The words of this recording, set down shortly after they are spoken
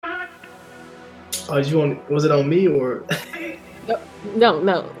Was it on me or?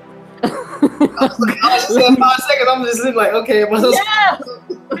 No. I was just saying 5 seconds. I'm just like, okay, am I supposed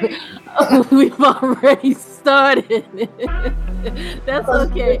yeah. We've already started. That's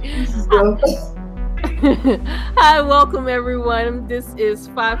okay. Hi, welcome everyone. This is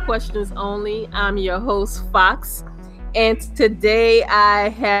 5 Questions Only. I'm your host, Fox. And today I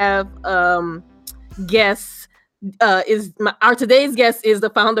have guests. Our today's guest is the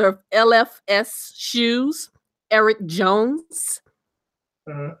founder of LFS Shoes, Eric Jones.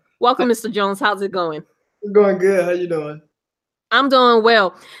 Welcome, Mr. Jones. How's it going? It's going good. How you doing? I'm doing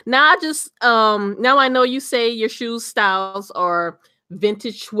well. Now now I know you say your shoe styles are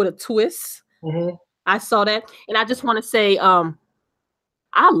vintage with a twist. Mm-hmm. I saw that, and I just want to say,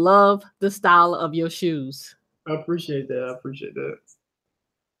 I love the style of your shoes. I appreciate that.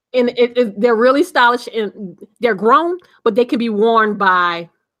 And they're really stylish, and they're grown, but they can be worn by,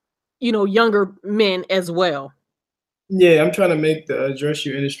 younger men as well. Yeah, I'm trying to make the dress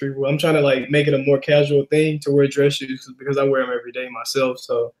shoe industry. I'm trying to make it a more casual thing to wear dress shoes because I wear them every day myself.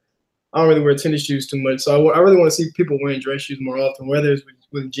 So I don't really wear tennis shoes too much. So I really want to see people wearing dress shoes more often, whether it's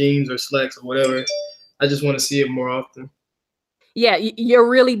with jeans or slacks or whatever. I just want to see it more often. Yeah, you're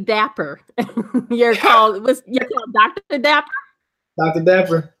really dapper. You're called Dr. Dapper? Dr.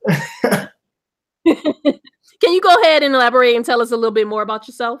 Dapper. Can you go ahead and elaborate and tell us a little bit more about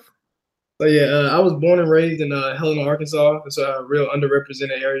yourself? So yeah, I was born and raised in Helena, Arkansas. It's a real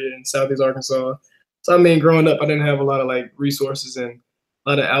underrepresented area in Southeast Arkansas. So I mean, growing up, I didn't have a lot of resources and a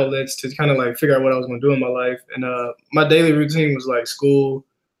lot of outlets to kind of figure out what I was going to do in my life. And my daily routine was school,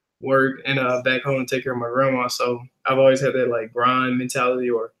 work, and back home and take care of my grandma. So I've always had that grind mentality,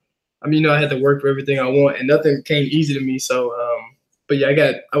 I had to work for everything I want, and nothing came easy to me. So, but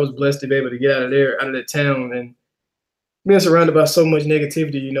yeah, I was blessed to be able to get out of that town, and being surrounded by so much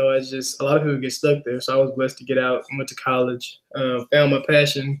negativity, it's just a lot of people get stuck there. So I was blessed to get out. I went to college, found my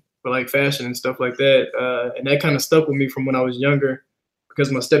passion for fashion and stuff like that. And that kind of stuck with me from when I was younger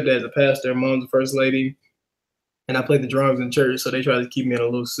because my stepdad's a pastor, mom's a first lady, and I played the drums in church. So they tried to keep me in a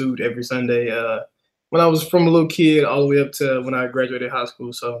little suit every Sunday when I was from a little kid all the way up to when I graduated high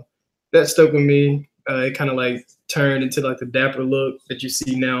school. So that stuck with me. It kind of turned into the dapper look that you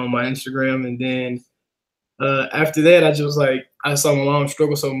see now on my Instagram. And then after that, I just I saw my mom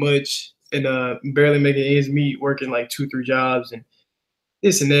struggle so much and barely making ends meet, working 2-3 jobs and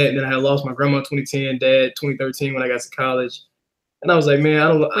this and that. And then I had lost my grandma in 2010, dad 2013 when I got to college. And I was like,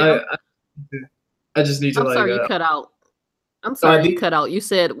 man, I just need to I'm sorry you cut out. I'm sorry you cut out. You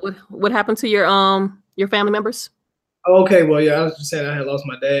said what happened to your family members? Okay, well, yeah, I was just saying I had lost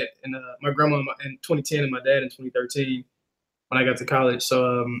my dad and my grandma in 2010 and my dad in 2013. When I got to college.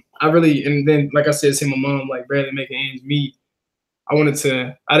 So and then like I said, seeing my mom barely making ends meet, I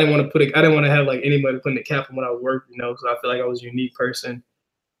didn't want to have anybody putting a cap on what I worked, because I feel like I was a unique person,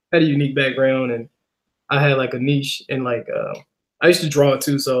 had a unique background, and I had a niche and I used to draw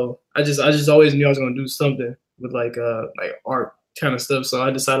too. So I just always knew I was gonna do something with art kind of stuff. So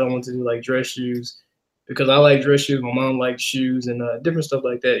I decided I wanted to do dress shoes because I like dress shoes. My mom liked shoes and different stuff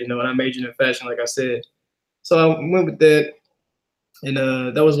like that, and I majored in fashion, like I said. So I went with that. And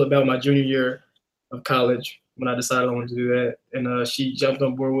that was about my junior year of college when I decided I wanted to do that. And she jumped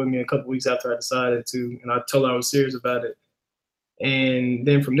on board with me a couple weeks after I decided to. And I told her I was serious about it. And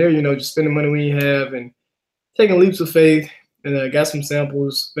then from there, just spending money we have and taking leaps of faith. And I got some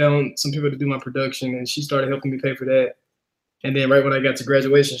samples, found some people to do my production, and she started helping me pay for that. And then right when I got to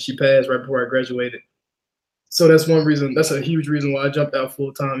graduation, she passed right before I graduated. So that's one reason. That's a huge reason why I jumped out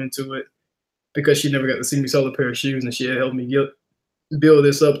full time into it, because she never got to see me sell a pair of shoes, and she had helped me build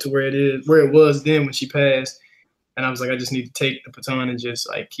this up to where it was then when she passed. And I was like, I just need to take the baton and just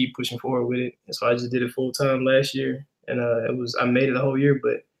keep pushing forward with it. And so I just did it full time last year, and I made it a whole year,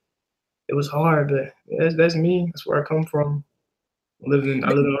 but it was hard. But that's me. That's where I come from. I live in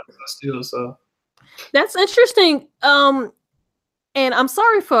Arkansas still, so that's interesting. And I'm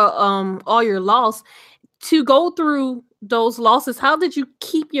sorry for all your loss. To go through those losses, how did you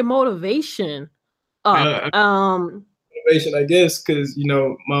keep your motivation up? Motivation, I guess, because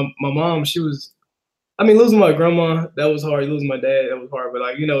my mom, she was, losing my grandma, that was hard. Losing my dad, that was hard. But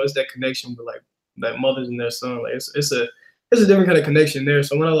it's that connection with mothers and their son. It's a different kind of connection there.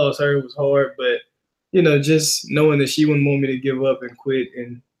 So when I lost her, it was hard. But just knowing that she wouldn't want me to give up and quit,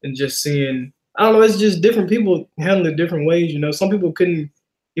 and just seeing, I don't know, it's just different people handle it different ways. Some people couldn't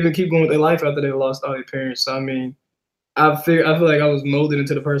even keep going with their life after they lost all their parents. So I feel like I was molded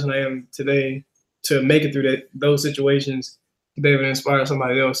into the person I am today to make it through those situations to be able to inspire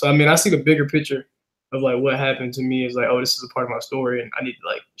somebody else. So I see the bigger picture of like what happened to me is like, oh, this is a part of my story, and I need to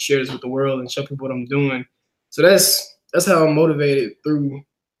like share this with the world and show people what I'm doing. So that's how I'm motivated through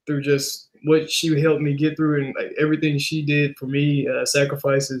just what she helped me get through and like everything she did for me,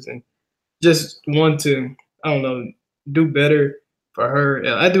 sacrifices, and just want to, I don't know, do better for her. And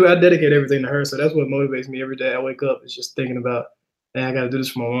I dedicate everything to her. So that's what motivates me every day. I wake up, it's just thinking about, man, I got to do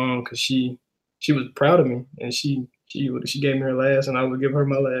this for my mom, because she was proud of me, and she gave me her last, and I would give her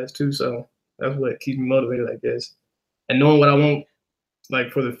my last too. So that's what keeps me motivated, I guess. And knowing what I want,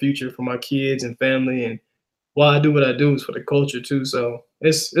 like for the future, for my kids and family, and why I do what I do is for the culture too. So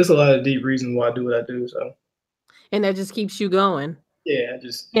it's a lot of deep reasons why I do what I do. So And that just keeps you going. yeah,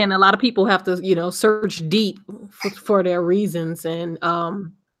 And a lot of people have to, search deep for their reasons, and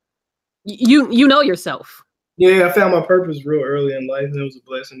you know yourself. yeah, I found my purpose real early in life, and it was a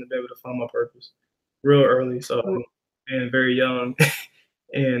blessing to be able to find my purpose real early. So and very young,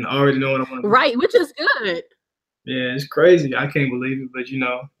 and I already know what I want. Right, which is good. Yeah, it's crazy. I can't believe it, but it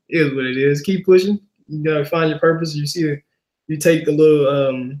is what it is. Keep pushing. You gotta find your purpose. You see it. You take the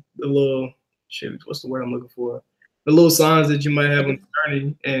little shit. What's the word I'm looking for? The little signs that you might have on the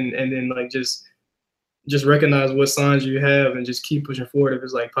journey, and then like just recognize what signs you have and just keep pushing forward if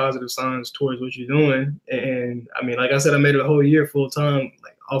it's like positive signs towards what you're doing. And I mean, like I said, I made it a whole year full time,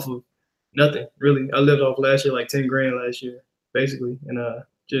 like off of nothing really. I lived off last year, like 10 grand last year, basically, and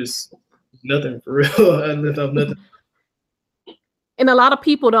just nothing for real. I lived off nothing. And a lot of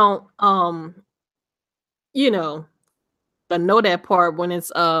people don't know that part when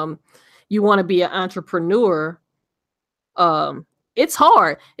it's you want to be an entrepreneur. It's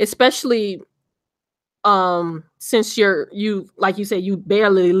hard, especially since you like you said, you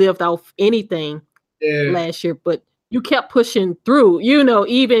barely lived off anything last year, but you kept pushing through,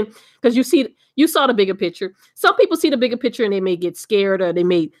 even because you saw the bigger picture. Some people see the bigger picture and they may get scared, or they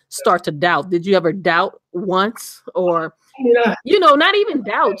may start to doubt. Did you ever doubt once? Or not even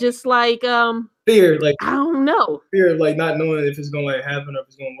doubt, just like fear, like I don't know, fear of like not knowing if it's gonna like happen, or if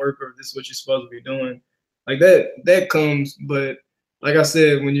it's gonna work, or if this is what you're supposed to be doing. Like that comes, but like I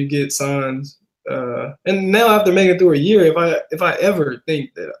said, when you get signs, and now after making it through a year, if I ever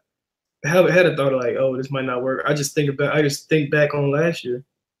think that I had a thought of like, oh, this might not work, I just think back on last year,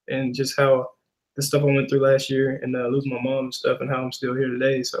 and just how the stuff I went through last year, and losing my mom and stuff, and how I'm still here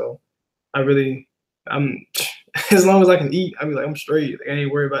today. So I'm as long as I can eat, I mean, like, I'm straight. Like, I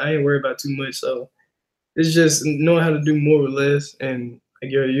ain't worried about too much. So it's just knowing how to do more with less, and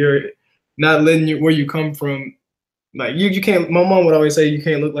like you're not letting where you come from. Like you can't. My mom would always say you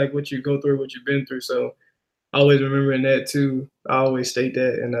can't look like what you go through, what you've been through. So always remembering that too. I always state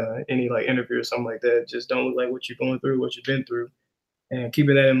that in any like interview or something like that. Just don't look like what you're going through, what you've been through, and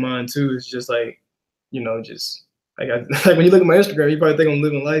keeping that in mind too. It's just like, just like like when you look at my Instagram, you probably think I'm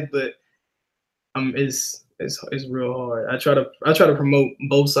living life, but it's real hard. I try to promote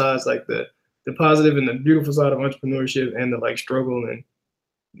both sides, like the positive and the beautiful side of entrepreneurship, and the like struggle and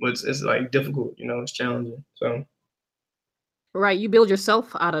it's like difficult. It's challenging. So. Right, you build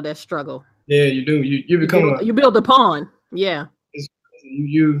yourself out of that struggle. Yeah, you do. You become you build upon. Yeah.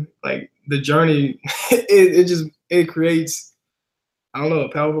 You like the journey. it creates, I don't know,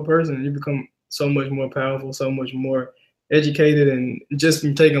 a powerful person. You become so much more powerful, so much more educated, and just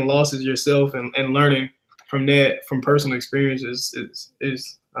from taking losses yourself and learning from that, from personal experiences,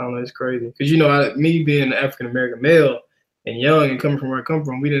 is I don't know, it's crazy. Because me being an African American male and young and coming from where I come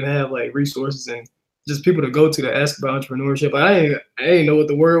from, we didn't have like resources and just people to go to ask about entrepreneurship. I didn't know what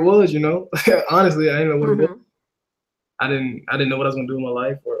the word was, Honestly, I didn't know what it was. I didn't know what I was gonna do in my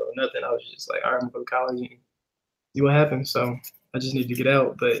life or nothing. I was just like, all right, I'm gonna go to college and see what happens. So I just need to get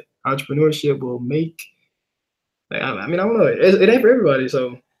out. But entrepreneurship will make, like, I mean, I don't know. It ain't for everybody.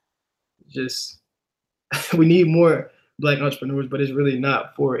 So just we need more Black entrepreneurs, but it's really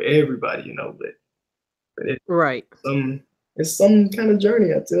not for everybody, But right. It's some kind of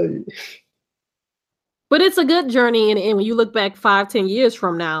journey, I tell you. But it's a good journey, and when you look back 5-10 years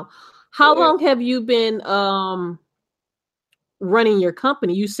from now, how long have you been running your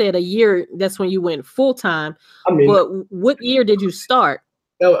company? You said a year. That's when you went full time. But what year did you start?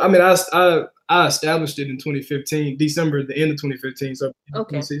 I mean, I established it in 2015, December, the end of 2015, so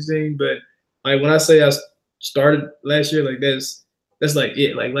 2016. But like when I say I started last year, like that's like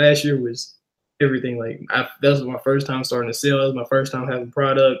it. Like last year was everything. Like that was my first time starting to sell. That was my first time having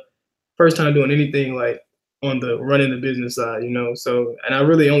product. First time doing anything like on the running the business side, So, and I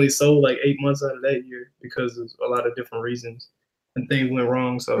really only sold like 8 months out of that year because of a lot of different reasons and things went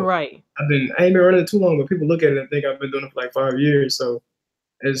wrong. So right. I ain't been running it too long, but people look at it and think I've been doing it for like 5 years. So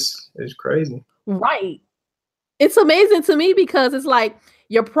it's crazy. Right. It's amazing to me because it's like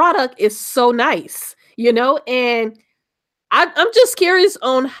your product is so nice. you know. And I'm just curious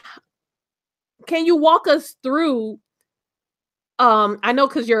on, can you walk us through? I know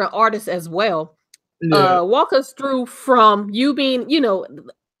because you're an artist as well. Yeah. Walk us through from you being, you know,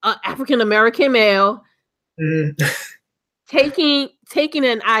 African American male, Mhm. taking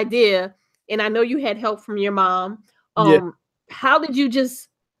an idea, and I know you had help from your mom. Yeah. How did you just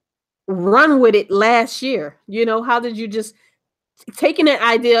run with it last year? You know, how did you just taking an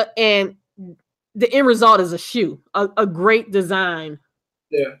idea and the end result is a shoe, a great design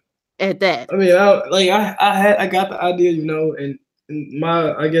Yeah. at that. I mean, I got the idea, you know, and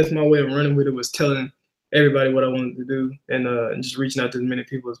I guess my way of running with it was telling everybody what I wanted to do, and just reaching out to as many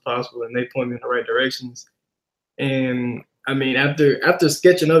people as possible, and they point me in the right directions. And I mean, after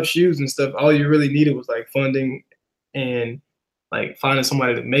sketching up shoes and stuff, all you really needed was like funding and like finding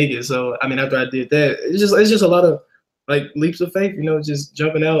somebody to make it. So I mean, after I did that, it's just a lot of like leaps of faith, you know, just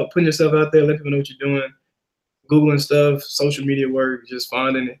jumping out, putting yourself out there, letting people know what you're doing, googling stuff, social media work, just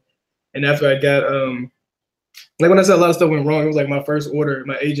finding it. And after I got like when I said a lot of stuff went wrong, it was like my first order,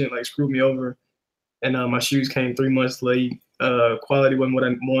 my agent like screwed me over, and my shoes came 3 months late. Quality wasn't what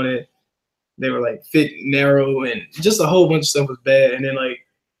I wanted. They were like fit narrow, and just a whole bunch of stuff was bad. And then like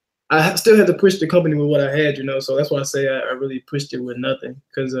I still had to push the company with what I had, you know. So that's why I say I really pushed it with nothing,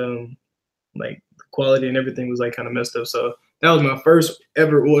 because like the quality and everything was like kind of messed up. So that was my first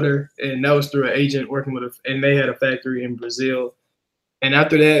ever order, and that was through an agent working with and they had a factory in Brazil. And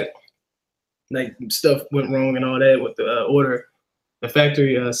after that, like stuff went wrong and all that with the order. The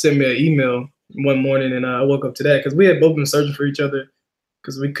factory sent me an email one morning, and I woke up to that because we had both been searching for each other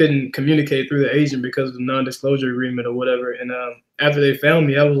because we couldn't communicate through the agent because of the non-disclosure agreement or whatever. And after they found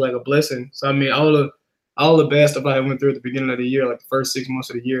me, I was like a blessing. So I mean, all the bad stuff I went through at the beginning of the year, like the first 6 months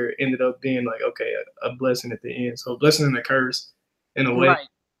of the year, ended up being like, okay, a blessing at the end. So a blessing and a curse in a way, Right.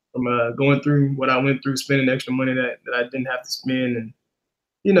 from going through what I went through, spending extra money that I didn't have to spend, and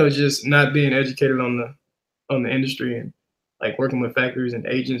you know, just not being educated on the industry, and like working with factories and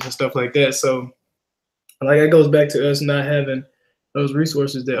agents and stuff like that. So like it goes back to us not having those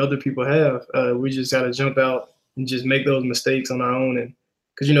resources that other people have. We just got to jump out and just make those mistakes on our own. And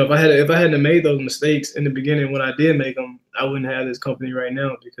because you know, if I hadn't made those mistakes in the beginning when I did make them, I wouldn't have this company right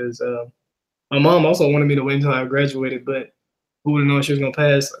now. Because my mom also wanted me to wait until I graduated, but who would have known she was gonna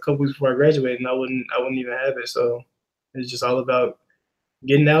pass a couple weeks before I graduated, and I wouldn't even have it. So it's just all about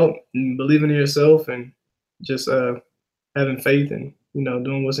getting out and believing in yourself, and just having faith, and you know,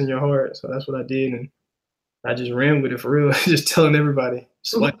 doing what's in your heart. So that's what I did, and I just ran with it for real, just telling everybody,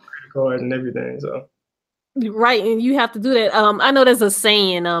 swiping credit cards and everything. So Right, and you have to do that. I know there's a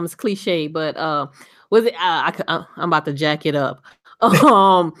saying, it's cliche, but was it? I'm about to jack it up.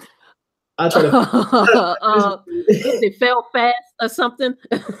 Um, I try to is it fell fast or something?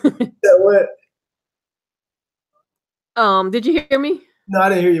 what? Did you hear me? No, I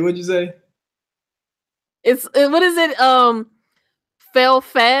didn't hear you. What'd you say? It's what is it? Fell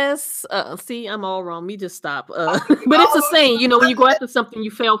fast. See, I'm all wrong. Me just stop. But it's a saying, you know, when you go after something,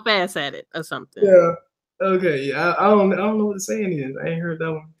 you fail fast at it or something. Yeah. Okay. Yeah. I don't know what the saying is. I ain't heard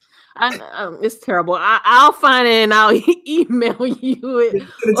that one. It's terrible. I'll find it and I'll email you it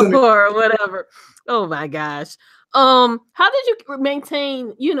or whatever. Oh my gosh. How did you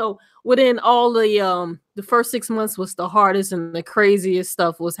maintain, you know, within all the first 6 months was the hardest and the craziest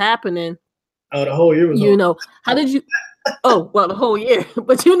stuff was happening. Oh, the whole year was you hard. know, how did you oh well the whole year,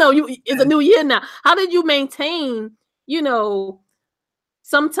 but you know, it's a new year now. How did you maintain, you know,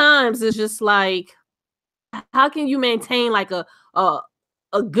 sometimes it's just like, how can you maintain like a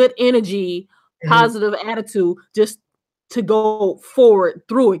good energy, positive attitude just to go forward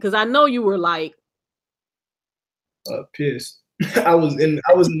through it? Because I know you were like pissed. I was in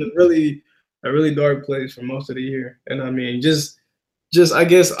a really dark place for most of the year, and I mean, just I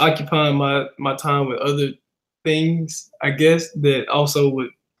guess occupying my time with other things, I guess, that also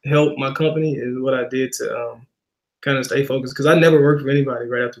would help my company is what I did to kind of stay focused, because I never worked for anybody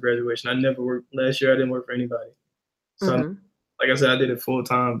right after graduation. I never worked last year. I didn't work for anybody. So like I said, I did it full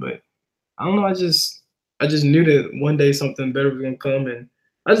time, but I don't know. I just knew that one day something better was gonna come, and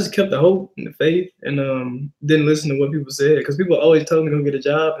I just kept the hope and the faith, and didn't listen to what people said, because people always told me to go get a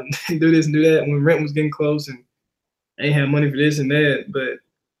job and do this and do that when rent was getting close and I ain't had money for this and that. But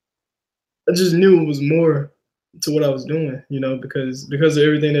I just knew it was more to what I was doing, you know, because of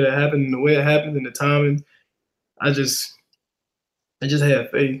everything that had happened and the way it happened and the timing. I just had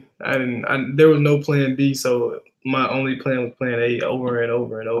faith. There was no plan B, so my only plan was plan A over and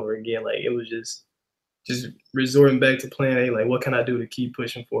over and over again. Like it was just resorting back to plan A. Like, what can I do to keep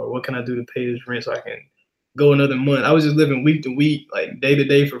pushing forward? What can I do to pay this rent so I can go another month? I was just living week to week, like day to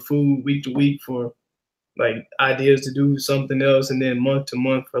day for food, week to week for like ideas to do something else, and then month to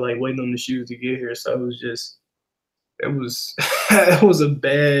month for like waiting on the shoes to get here. So it was it was a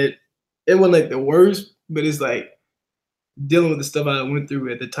bad. It wasn't like the worst, but it's like dealing with the stuff I went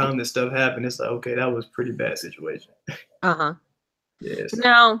through at the time that stuff happened. It's like, okay, that was a pretty bad situation. Uh-huh. Yes.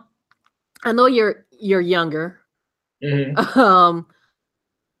 Now, I know you're younger. Mm-hmm.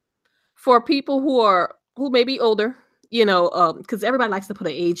 For people who may be older, you know, because everybody likes to put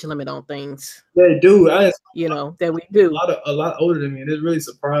an age limit on things. They do. You know, that we do. A lot older than me, and it really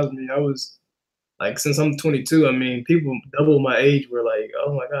surprised me. I was like, since I'm 22, I mean, people double my age were like,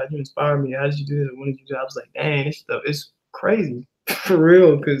 "Oh my God, you inspire me. How did you do this? When did you do?" I was like, "Dang, this stuff is crazy for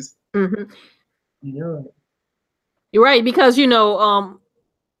real." Because you're right, because you know,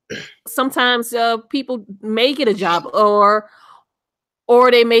 sometimes people may get a job, or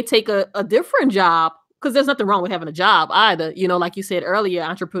they may take a different job, because there's nothing wrong with having a job either. You know, like you said earlier,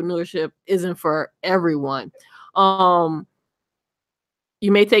 entrepreneurship isn't for everyone. You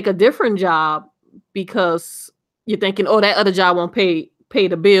may take a different job because you're thinking, oh, that other job won't pay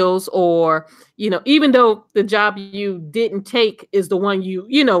the bills, or, you know, even though the job you didn't take is the one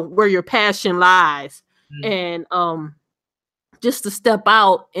you know, where your passion lies. And just to step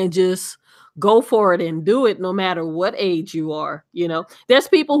out and just go for it and do it, no matter what age you are. You know, there's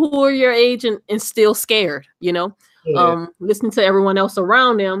people who are your age and still scared, you know, listening to everyone else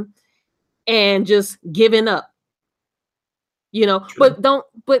around them and just giving up. You know,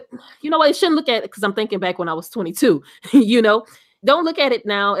 but you know what? I shouldn't look at it, because I'm thinking back when I was 22. You know, don't look at it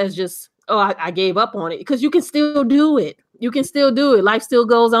now as just, oh, I gave up on it, because you can still do it. You can still do it. Life still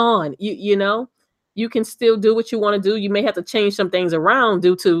goes on. You know, you can still do what you want to do. You may have to change some things around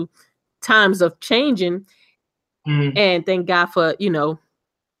due to times of changing. And thank God for, you know,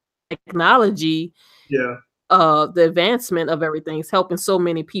 technology. Yeah. The advancement of everything is helping so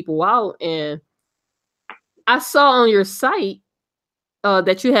many people out. And I saw on your site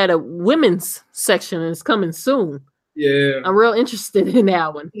that you had a women's section, and it's coming soon. Yeah. I'm real interested in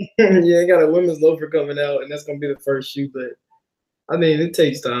that one. Yeah, I got a women's loafer coming out, and that's gonna be the first shoe. But I mean, it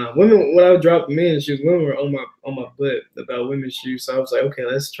takes time. Women, when I dropped men's shoes, women were on my butt about women's shoes. So I was like, okay,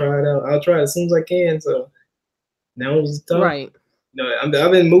 let's try it out. I'll try it as soon as I can. So now it's tough. Right. You know,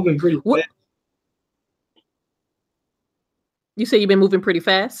 I've been moving pretty fast. You say you've been moving pretty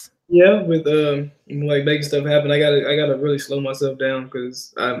fast? Yeah, with like making stuff happen. I gotta really slow myself down,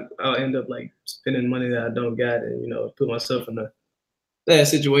 because I'll end up like spending money that I don't got, and, you know, put myself in a bad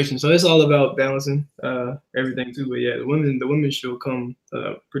situation. So it's all about balancing everything too. But yeah, the women's show come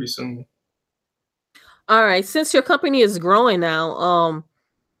pretty soon. All right. Since your company is growing now,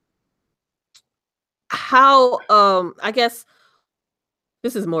 how I guess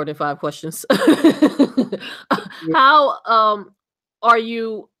this is more than 5 questions. How are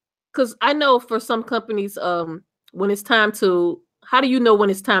you? Because I know for some companies, when it's time to, how do you know when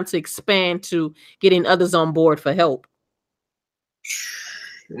it's time to expand to getting others on board for help?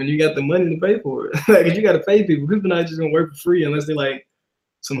 When you got the money to pay for it. Like, you got to pay people. People not just gonna work for free unless they're like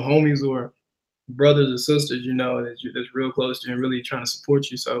some homies or brothers or sisters, you know, that's real close to you and really trying to support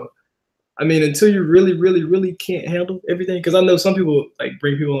you. So, I mean, until you really, really, really can't handle everything, because I know some people like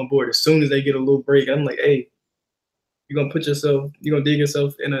bring people on board as soon as they get a little break. I'm like, hey, you're gonna dig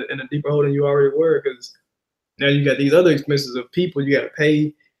yourself in a deeper hole than you already were, because now you got these other expenses of people you got to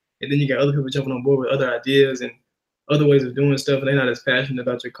pay, and then you got other people jumping on board with other ideas and other ways of doing stuff, and they're not as passionate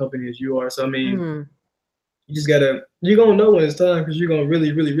about your company as you are. So I mean, you're gonna know when it's time, because you're gonna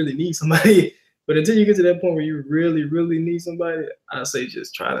really, really, really need somebody. But until you get to that point where you really, really need somebody, I say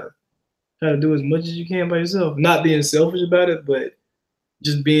just try to do as much as you can by yourself. Not being selfish about it, but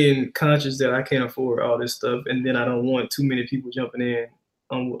just being conscious that I can't afford all this stuff, and then I don't want too many people jumping in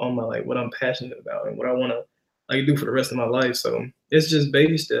on my, like, what I'm passionate about and what I want to like do for the rest of my life. So it's just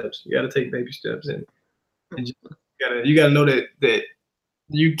baby steps. You got to take baby steps, and you gotta know that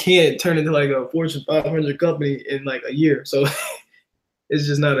you can't turn into like a Fortune 500 company in like a year. So it's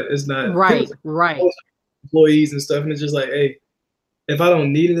just not right. Employees and stuff, and it's just like, hey, if I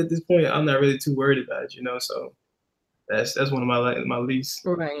don't need it at this point, I'm not really too worried about it, you know. So that's one of my least.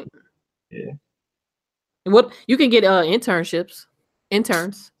 Right. Yeah. What you can get interns.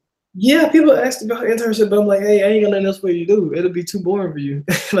 Yeah, people ask about internship, but I'm like, hey, I ain't got nothing else for you to do. It'll be too boring for you.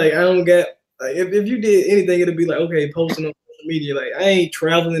 Like, I don't get, like, if you did anything, it'll be like, okay, posting on social media. Like, I ain't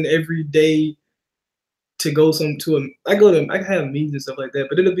traveling every day to go I have meetings and stuff like that,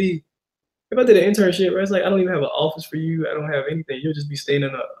 but it'll be, if I did an internship, right, it's like, I don't even have an office for you. I don't have anything. You'll just be staying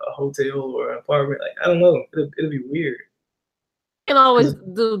in a hotel or an apartment. Like, I don't know. It'll be weird. You can always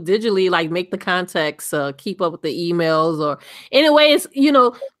do digitally, like make the contacts, keep up with the emails, or anyways, you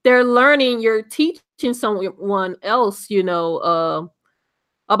know, they're learning, you're teaching teaching someone else,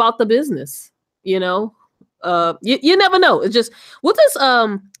 about the business, you never know. It's just, what does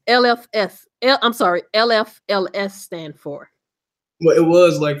LFLS stand for? Well, it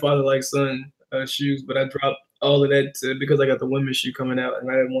was like father like son shoes, but I dropped all of that because I got the women's shoe coming out,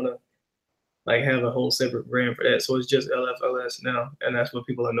 and I didn't want to like have a whole separate brand for that. So it's just LFLS now, and that's what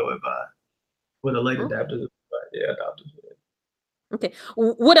people know it by. With a late adapters, yeah, adopters. Okay.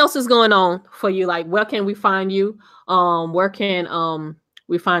 What else is going on for you? Like, where can we find you? Where can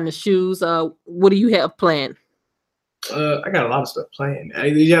we find the shoes? What do you have planned? I got a lot of stuff planned.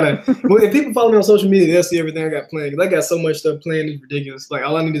 You gotta. If people follow me on social media, they'll see everything I got planned. Cause I got so much stuff planned, it's ridiculous. Like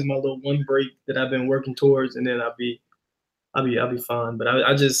all I need is my little one break that I've been working towards, and then I'll be fine. But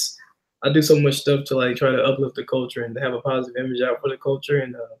I do so much stuff to like try to uplift the culture and to have a positive image out for the culture,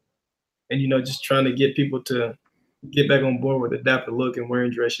 and just trying to get people to get back on board with adaptive look and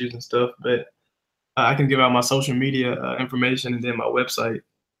wearing dress shoes and stuff. But I can give out my social media information and then my website.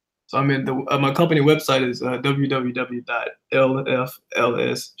 So I mean, my company website is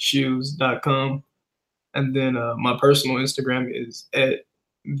www.lflsshoes.com, and then my personal Instagram is at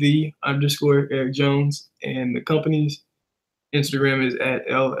 _Eric Jones, and the company's Instagram is at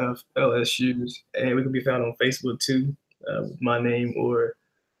LFLS and we can be found on Facebook too, with my name or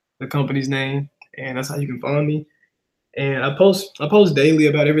the company's name, and that's how you can find me. And I post daily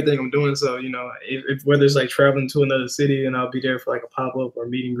about everything I'm doing. So, if whether it's like traveling to another city and I'll be there for like a pop-up or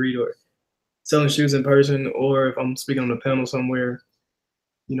meet and greet or selling shoes in person, or if I'm speaking on a panel somewhere,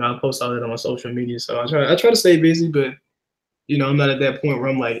 I post all that on my social media. So I try to stay busy, but I'm not at that point where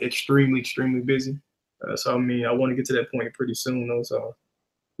I'm like extremely, extremely busy. So I mean, I want to get to that point pretty soon though. So,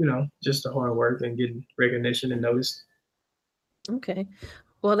 just the hard work and getting recognition and notice. Okay.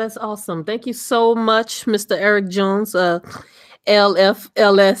 Well, that's awesome. Thank you so much, Mr. Eric Jones,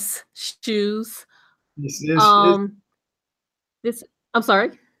 LFLS Shoes. I'm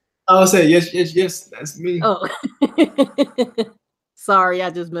sorry. I would say yes, that's me. Oh, sorry, I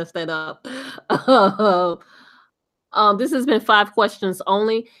just messed that up. This has been 5 Questions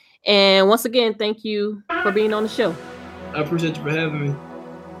Only, and once again, thank you for being on the show. I appreciate you for having me.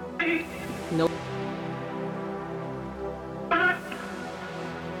 No.